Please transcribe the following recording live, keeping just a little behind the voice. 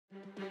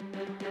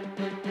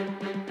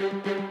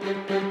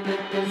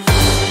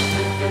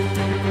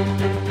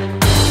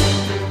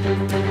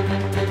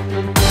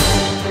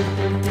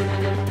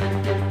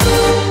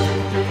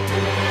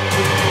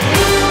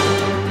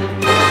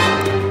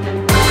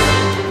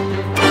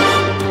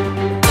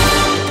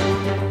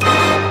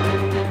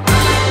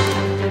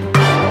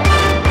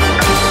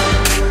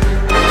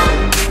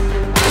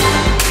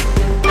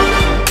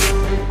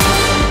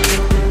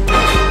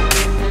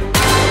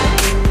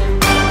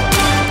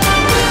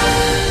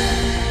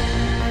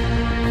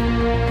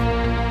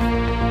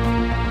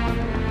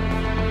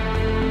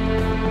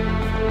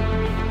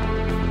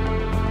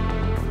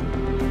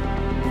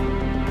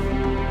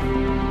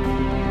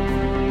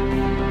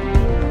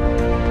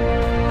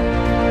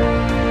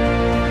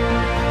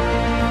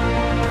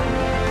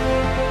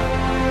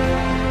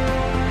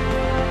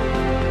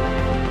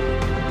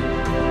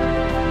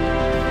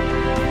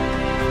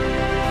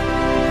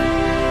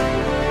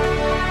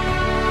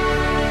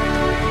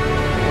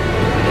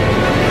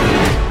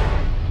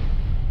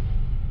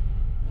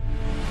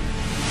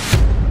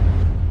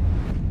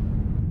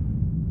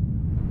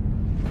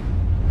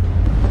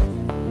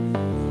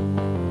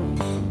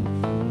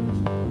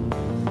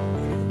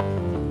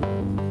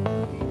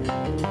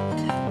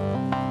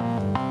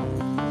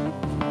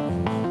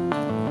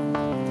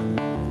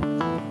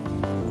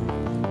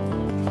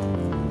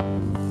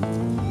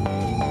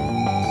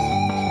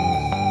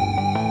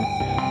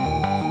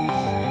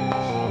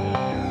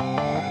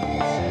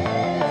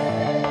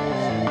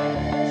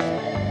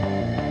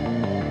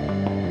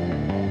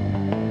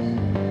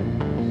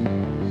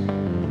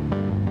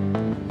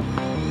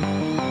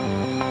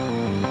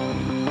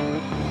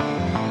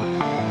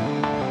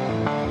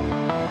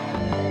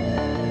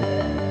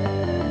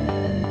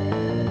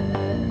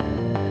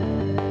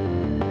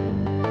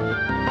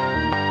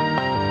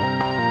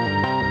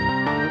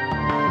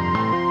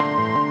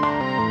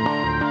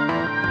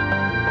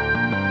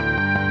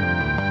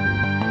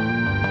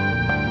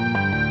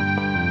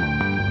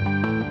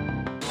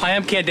Hi,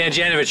 I'm Ken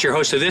Danjanovich, your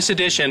host of this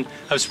edition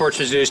of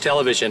Sportsmans News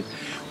Television.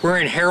 We're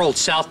in Harold,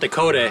 South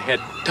Dakota at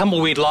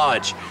Tumbleweed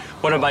Lodge,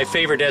 one of my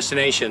favorite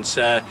destinations.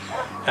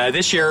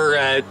 This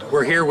year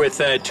we're here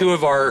with two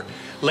of our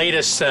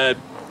latest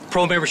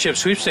pro membership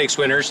sweepstakes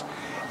winners,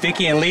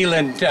 Vicki and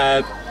Leland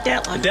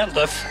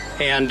Detliff,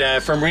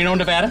 and from Reno,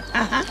 Nevada.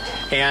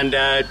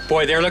 And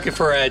boy, they're looking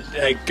for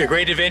a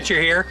great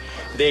adventure here.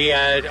 They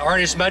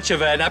aren't as much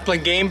of an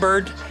upland game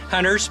bird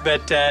hunters,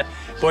 but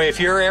boy,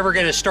 if you're ever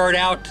going to start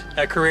out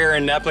a career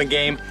in upland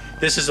game,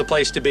 this is the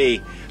place to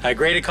be.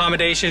 Great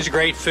accommodations,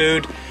 great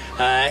food,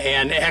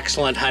 and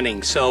excellent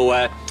hunting. So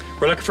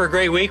we're looking for a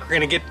great week. We're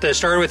going to get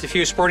started with a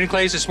few sporting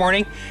clays this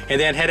morning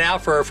and then head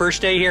out for our first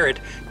day here at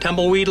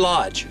Tumbleweed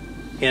Lodge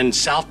in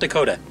South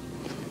Dakota.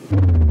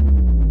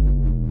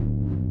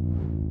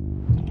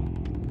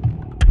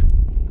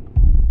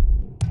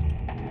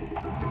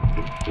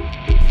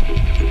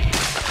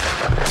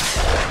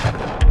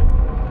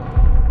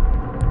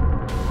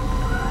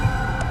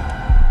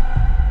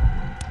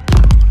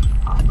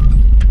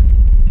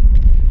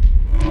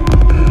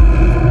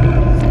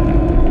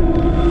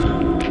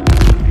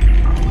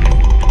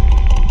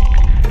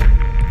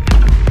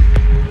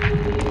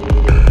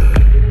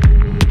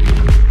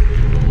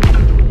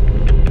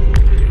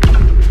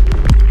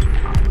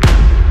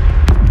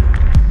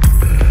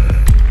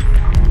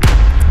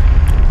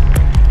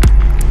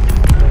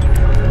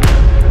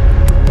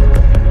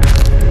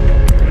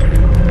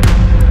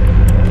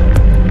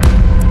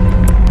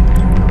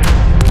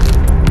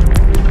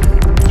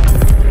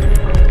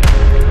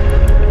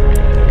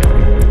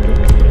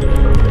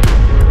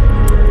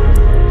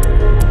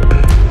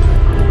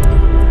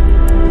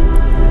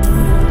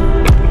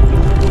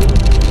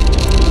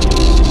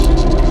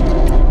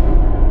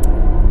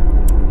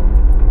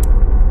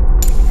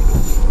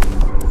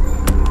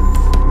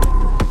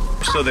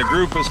 So the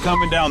group is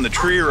coming down the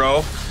tree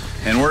row,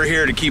 and we're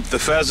here to keep the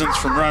pheasants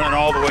from running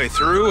all the way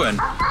through, and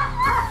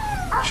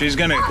she's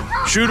gonna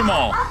shoot them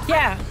all.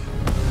 Yeah.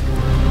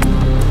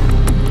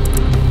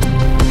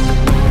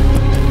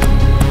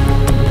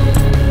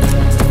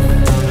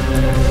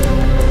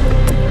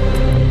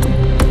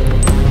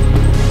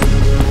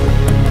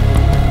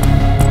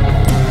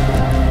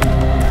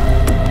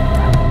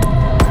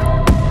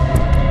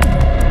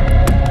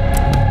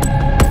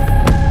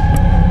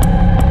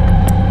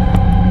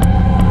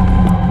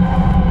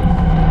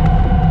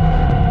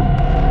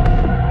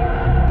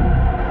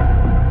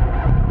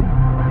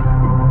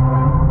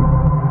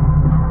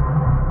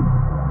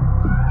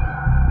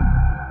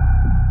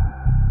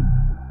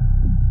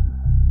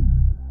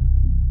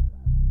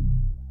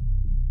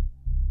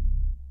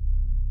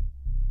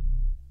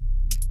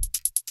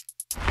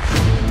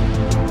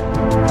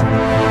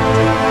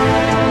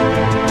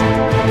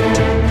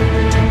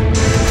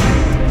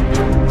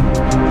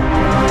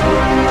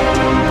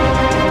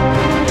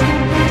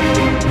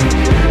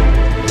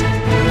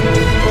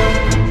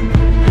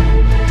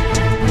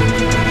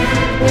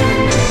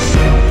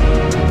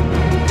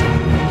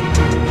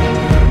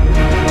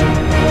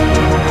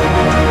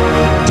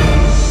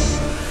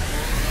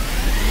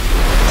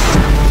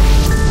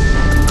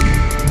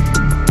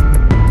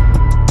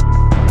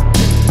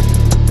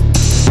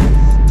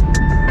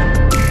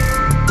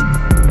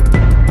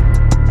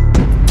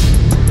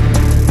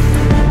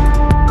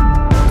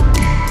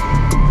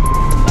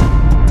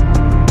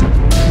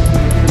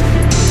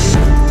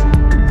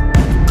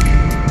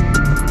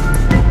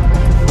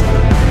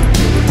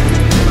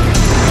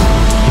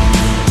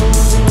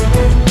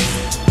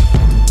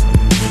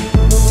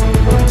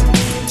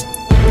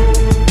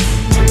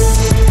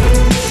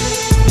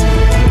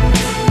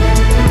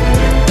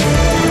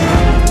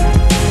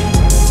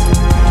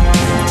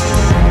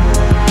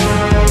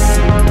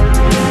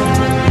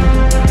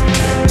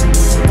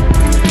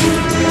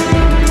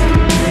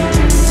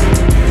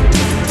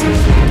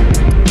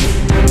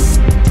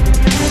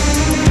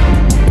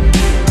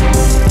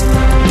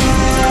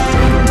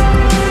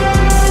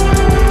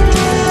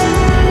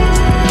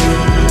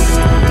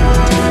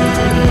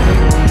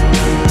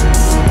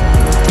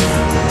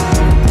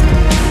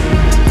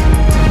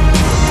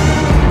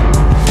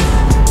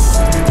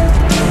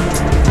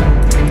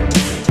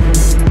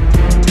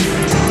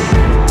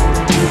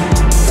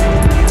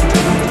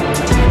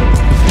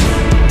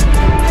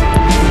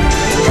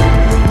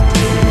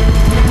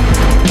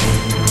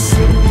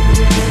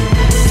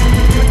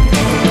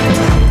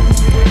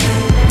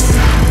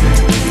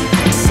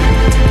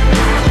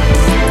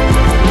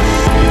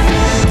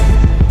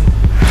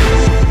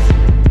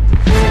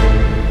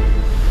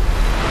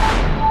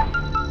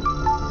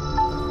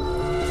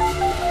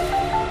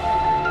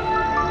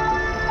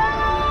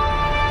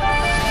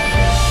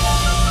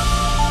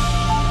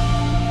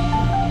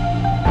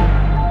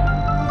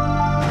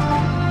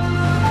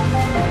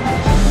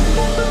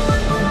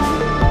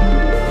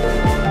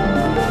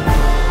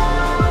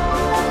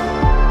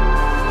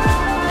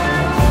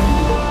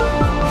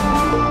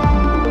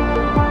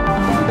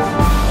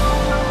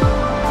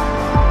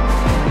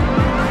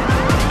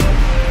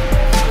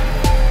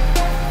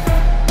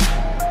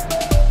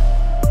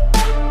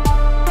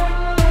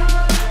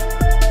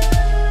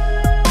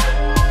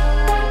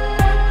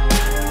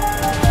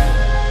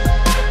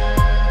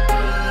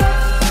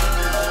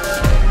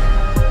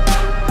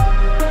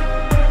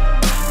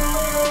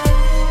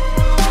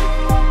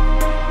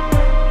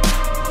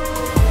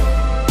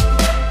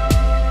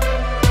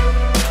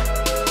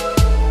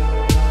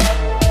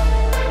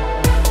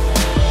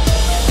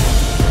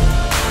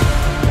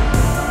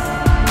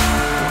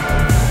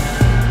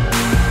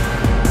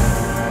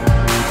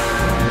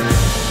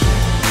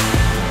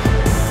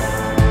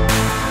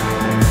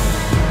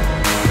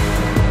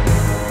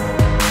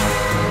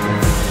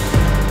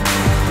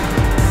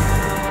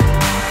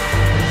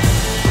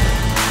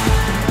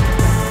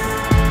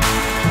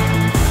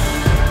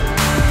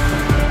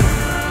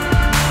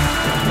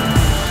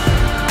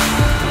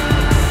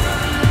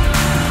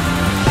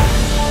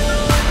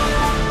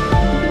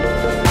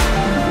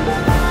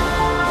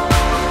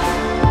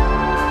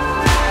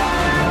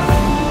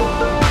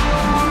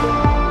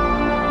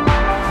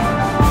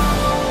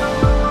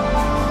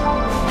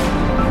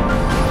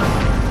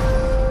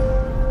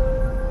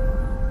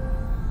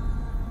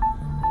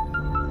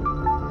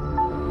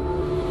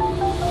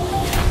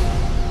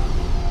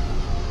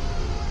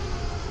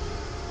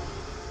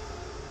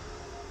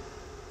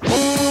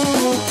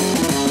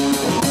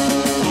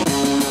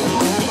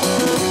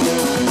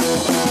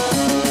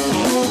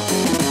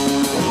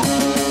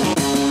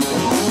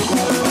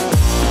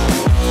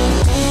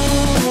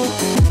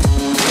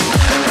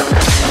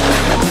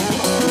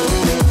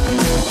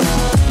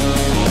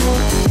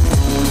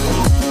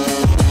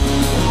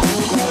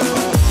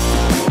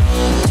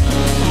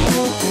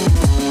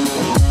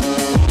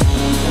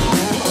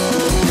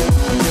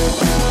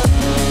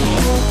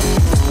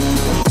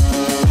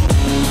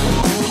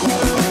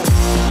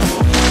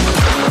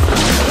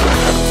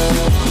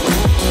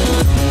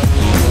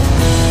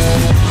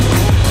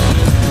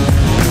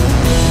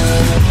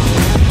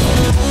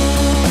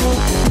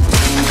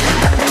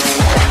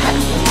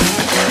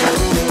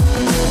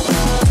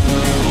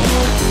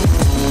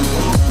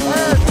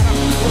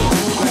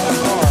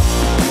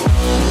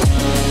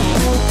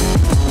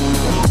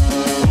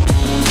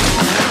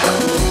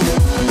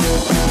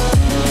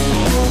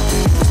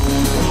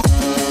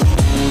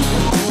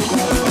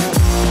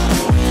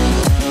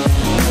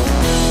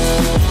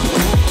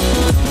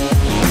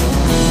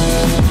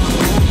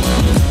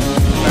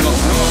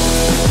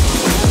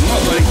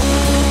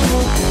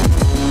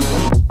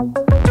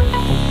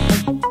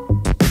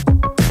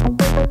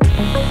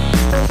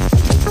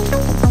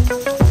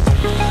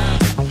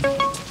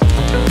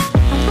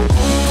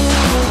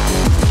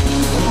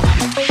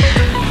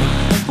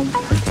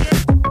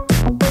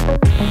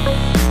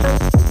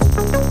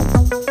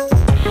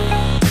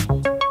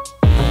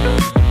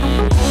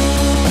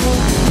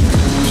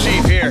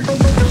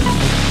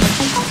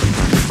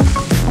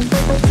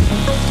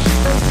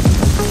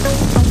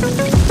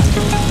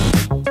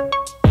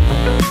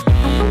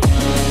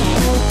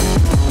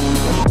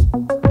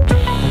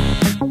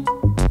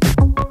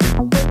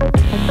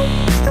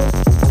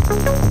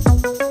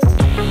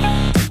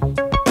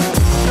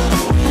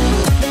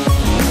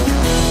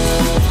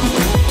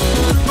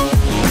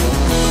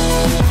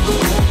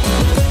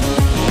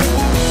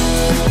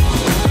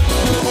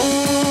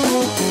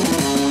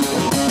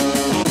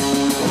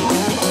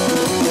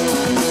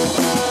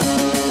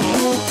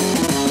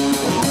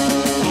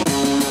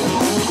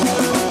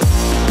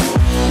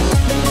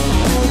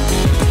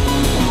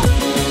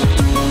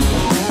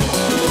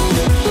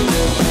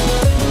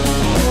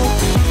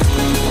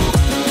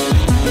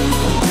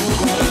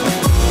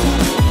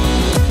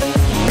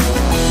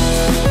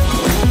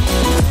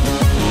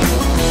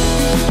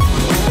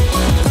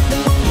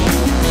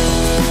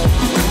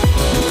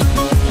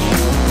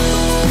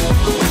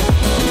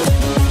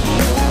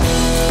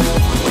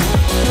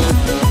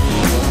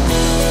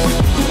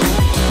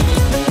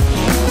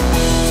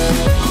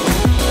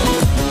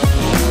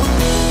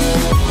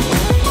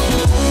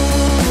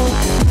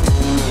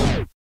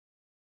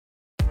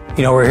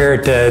 You know, we're here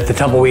at the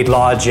Tumbleweed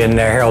Lodge in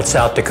Harold,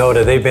 South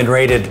Dakota. They've been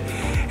rated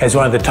as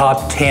one of the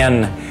top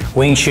 10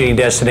 wing shooting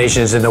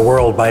destinations in the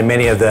world by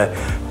many of the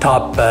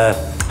top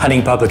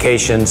hunting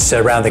publications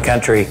around the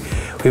country.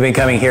 We've been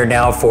coming here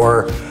now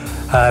for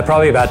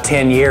probably about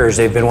 10 years.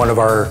 They've been one of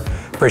our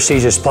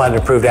prestigious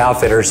platinum approved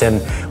outfitters, and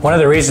one of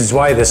the reasons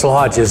why this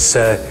lodge is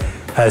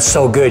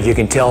so good, you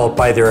can tell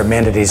by their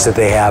amenities that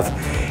they have.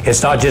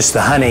 It's not just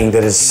the hunting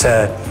that is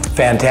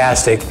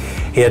fantastic,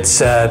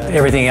 it's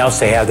everything else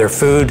they have. Their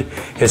food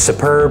is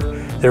superb,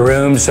 their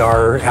rooms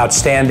are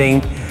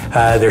outstanding,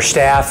 their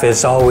staff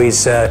is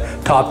always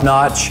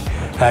top-notch,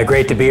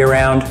 great to be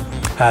around.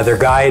 Their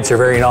guides are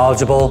very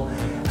knowledgeable.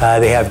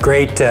 They have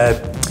great,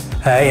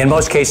 in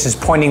most cases,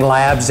 pointing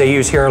labs they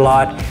use here a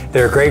lot.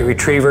 They're great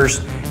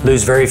retrievers,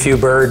 lose very few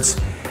birds.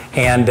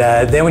 And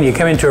then when you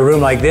come into a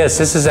room like this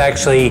is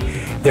actually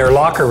their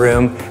locker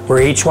room,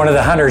 where each one of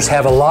the hunters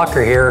have a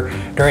locker here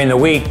during the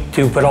week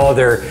to put all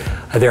their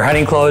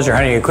hunting clothes, their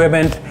hunting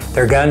equipment,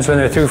 their guns when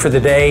they're through for the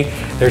day.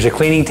 There's a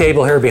cleaning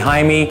table here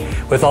behind me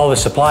with all the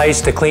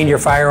supplies to clean your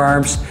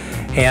firearms.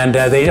 And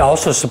they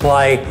also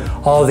supply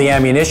all the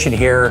ammunition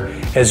here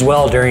as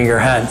well during your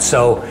hunt.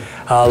 So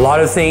a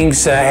lot of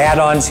things,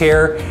 add-ons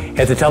here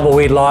at the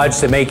Tumbleweed Lodge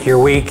to make your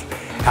week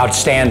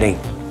outstanding.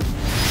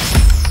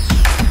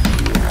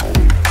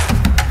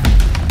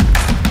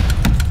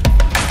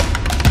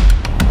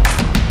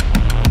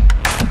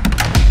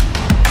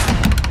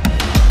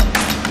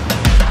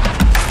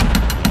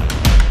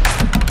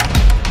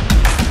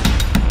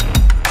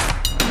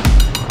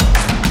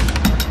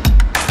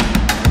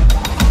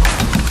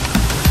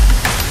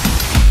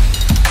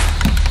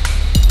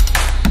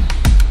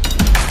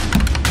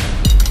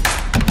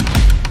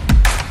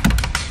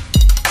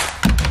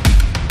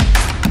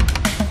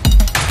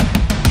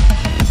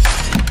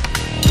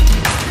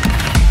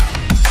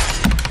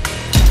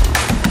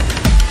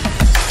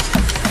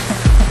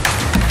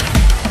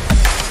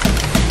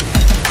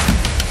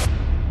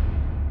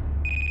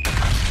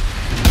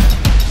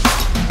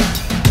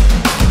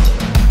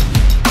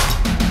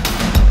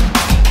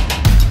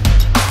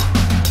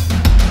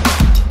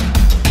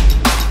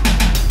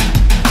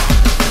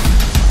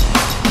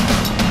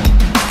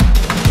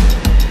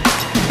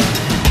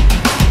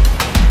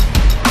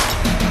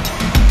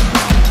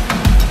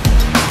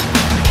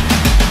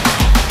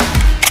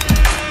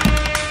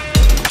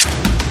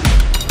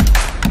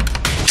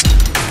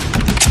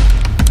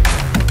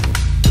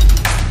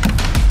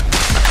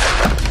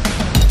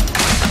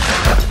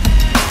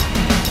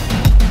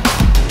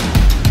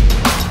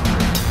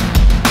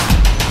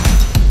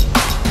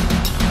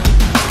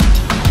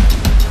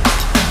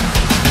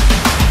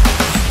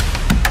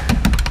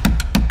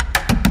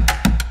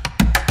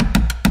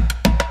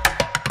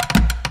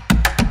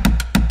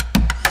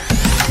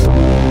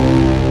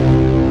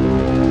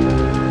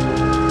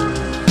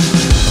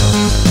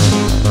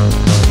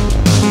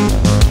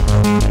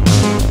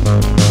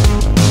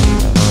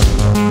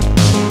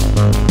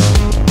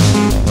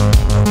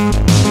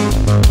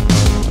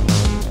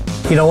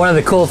 You know, one of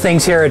the cool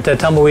things here at the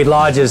Tumbleweed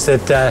Lodge is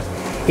that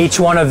each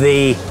one of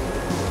the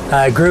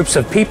groups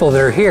of people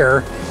that are here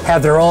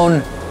have their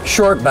own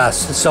short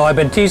bus. So I've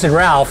been teasing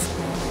Ralph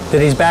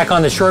that he's back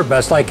on the short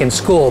bus like in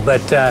school.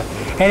 But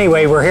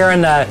anyway, we're here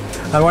on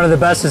one of the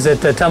buses at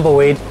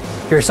Tumbleweed.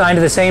 You're assigned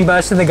to the same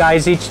bus and the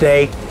guys each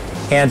day.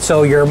 And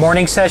so your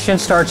morning session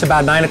starts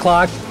about 9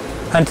 o'clock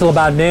until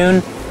about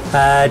noon.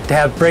 To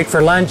have break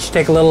for lunch,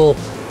 take a little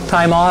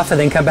time off, and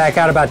then come back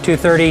out about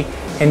 2:30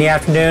 in the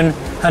afternoon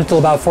until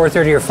about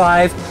 4:30 or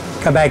 5.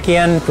 Come back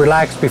in,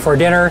 relax before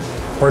dinner,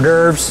 hors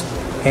d'oeuvres,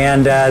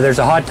 and there's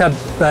a hot tub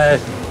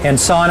and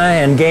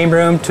sauna and game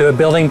room to a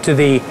building to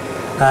the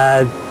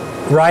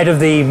right of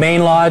the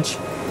main lodge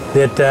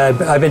that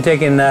I've been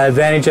taking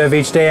advantage of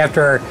each day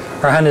after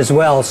our hunt as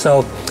well.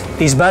 So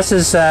these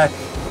buses,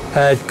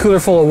 cooler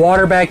full of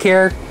water back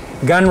here,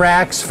 gun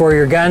racks for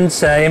your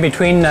guns in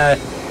between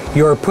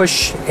your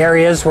push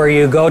areas where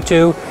you go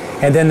to,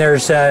 and then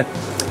there's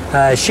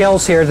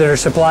shells here that are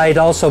supplied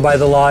also by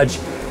the lodge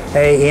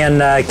in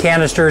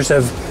canisters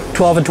of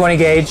 12 and 20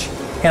 gauge,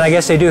 and I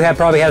guess they do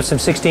probably have some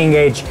 16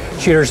 gauge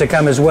shooters that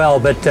come as well,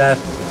 but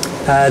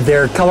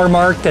they're color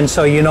marked, and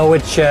so you know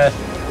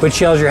which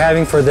shells you're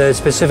having for the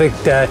specific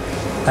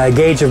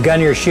gauge of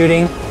gun you're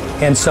shooting.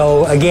 And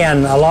so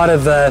again, a lot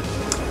of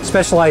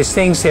specialized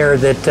things here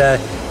that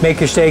make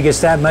your stay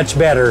just that much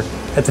better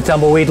at the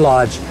Tumbleweed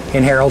Lodge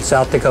in Harold,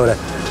 South Dakota.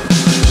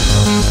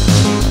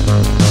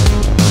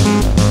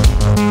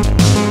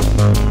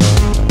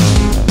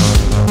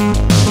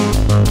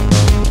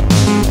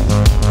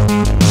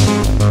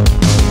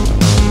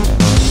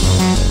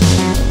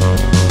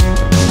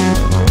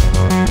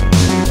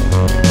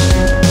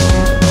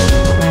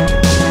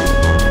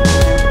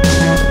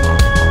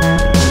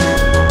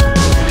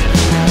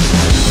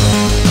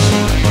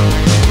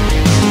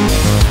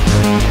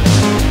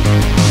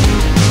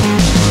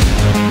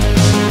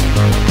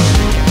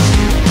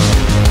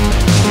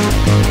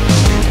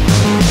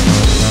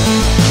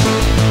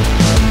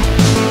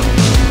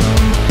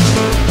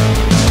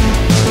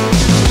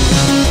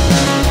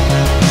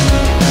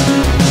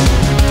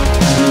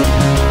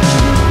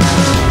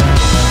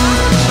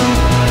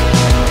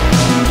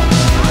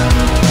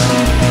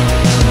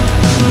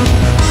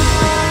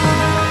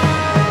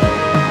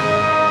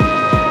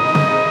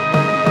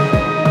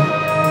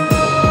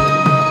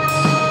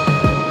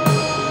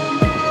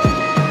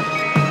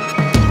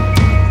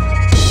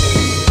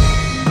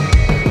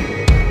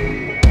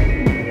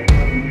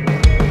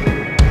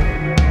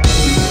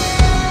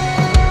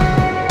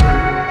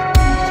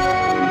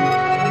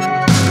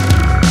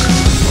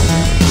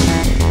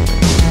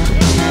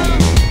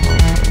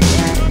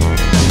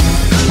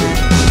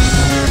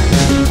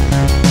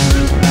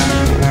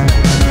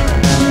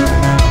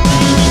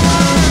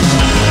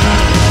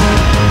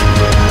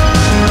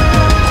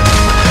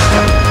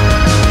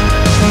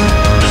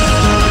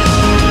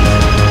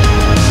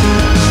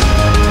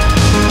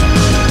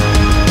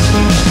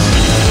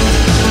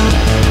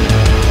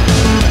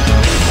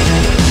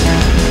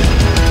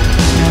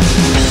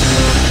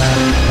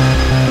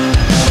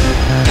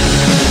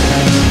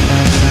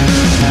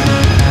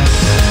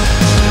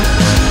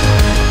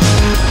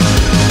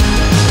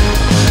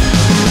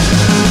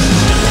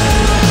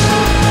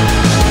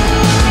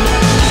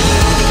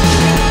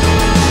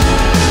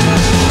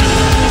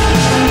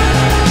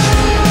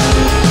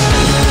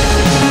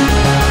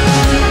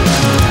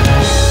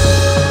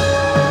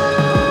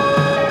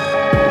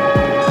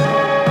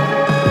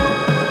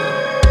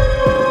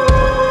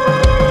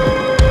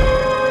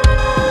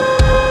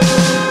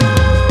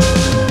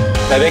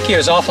 Vicki, it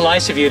was awful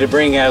nice of you to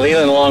bring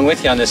Leland along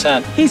with you on this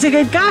hunt. He's a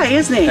good guy,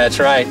 isn't he? That's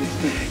right.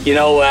 You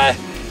know,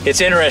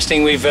 it's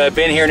interesting. We've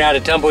been here now to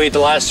Tumbleweed the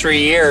last 3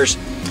 years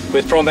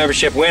with pro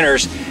membership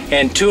winners,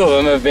 and 2 of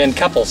them have been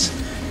couples.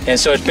 And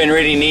so it's been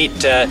really neat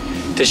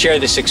to share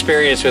this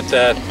experience with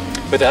the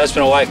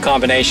husband and wife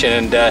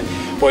combination.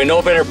 And boy,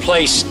 no better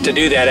place to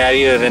do that at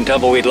either than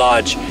Tumbleweed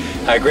Lodge.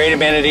 Great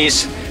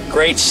amenities,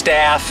 great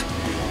staff.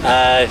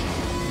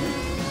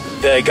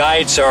 The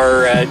guides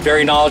are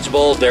very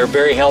knowledgeable, they're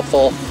very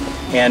helpful,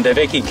 and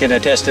Vicki can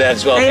attest to that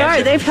as well. They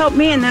are. They've helped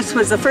me, and this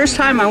was the first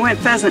time I went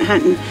pheasant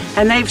hunting,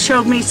 and they've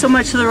showed me so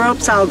much of the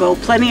ropes I'll go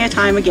plenty of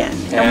time again,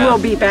 and we'll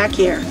be back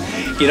here.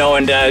 You know,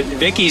 and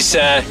Vicki's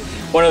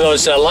one of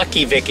those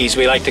lucky Vickies,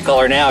 we like to call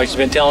her now. She's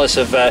been telling us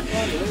of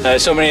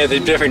so many of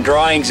the different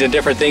drawings and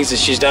different things that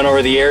she's done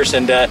over the years,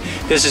 and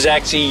this is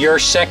actually your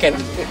second,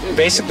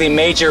 basically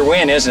major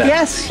win, isn't it?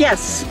 Yes,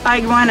 yes.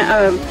 I won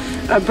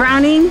a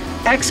Browning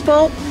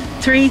Expo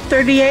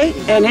 338,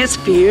 and it's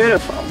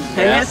beautiful,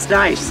 and it's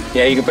nice.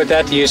 Yeah, you can put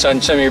that to use on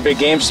some of your big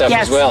game stuff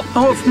as well.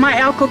 Oh, my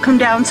elk will come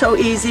down so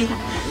easy.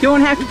 You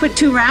won't have to put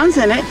 2 rounds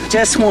in it,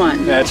 just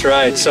 1. That's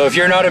right. So if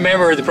you're not a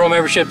member of the Pro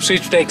Membership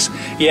Sweepstakes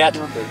yet,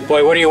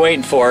 boy, what are you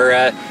waiting for?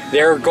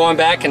 They're going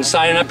back and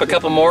signing up a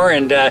couple more,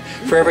 and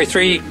for every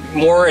 3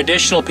 more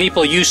additional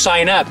people you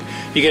sign up,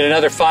 you get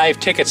another 5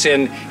 tickets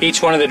in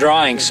each one of the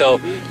drawings. So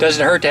it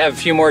doesn't hurt to have a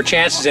few more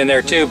chances in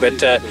there too,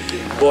 but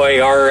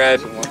boy, our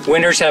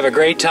winners have a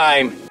great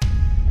time.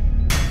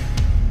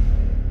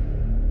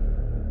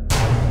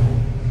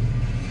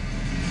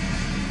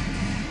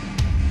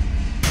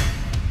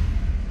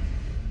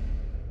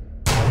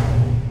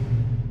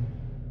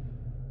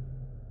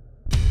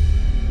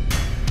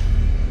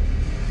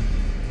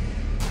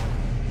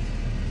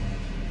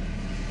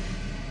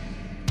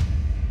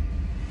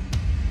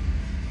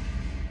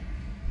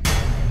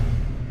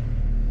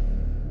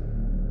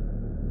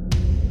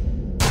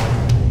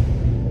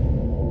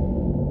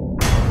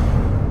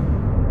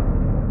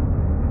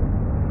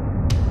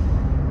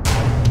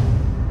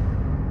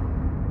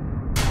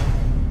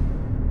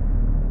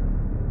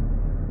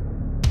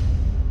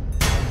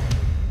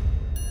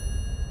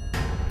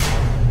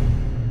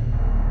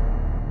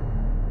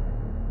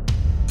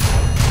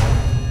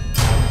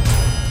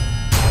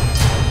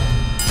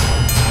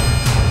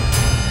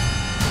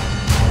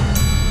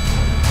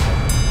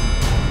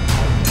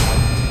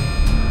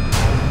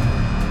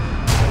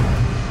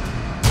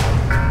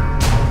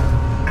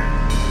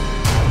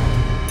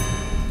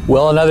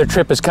 Well, another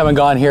trip has come and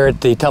gone here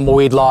at the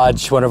Tumbleweed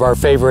Lodge, one of our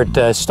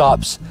favorite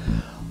stops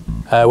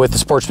with the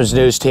Sportsmans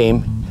News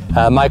team.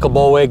 Michael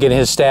Bolwig and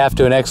his staff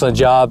do an excellent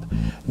job.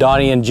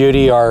 Donnie and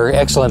Judy are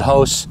excellent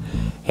hosts,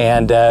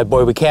 and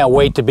boy, we can't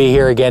wait to be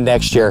here again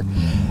next year.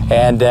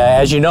 And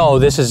as you know,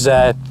 this is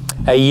a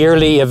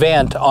yearly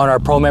event on our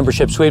Pro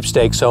Membership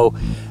Sweepstakes, so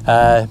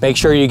make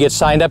sure you get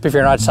signed up if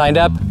you're not signed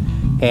up,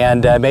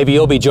 and maybe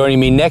you'll be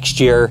joining me next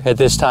year at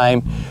this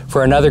time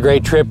for another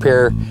great trip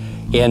here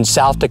in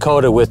South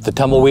Dakota with the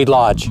Tumbleweed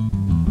Lodge.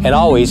 And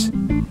always,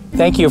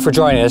 thank you for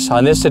joining us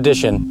on this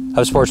edition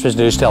of Sportsman's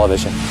News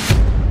Television.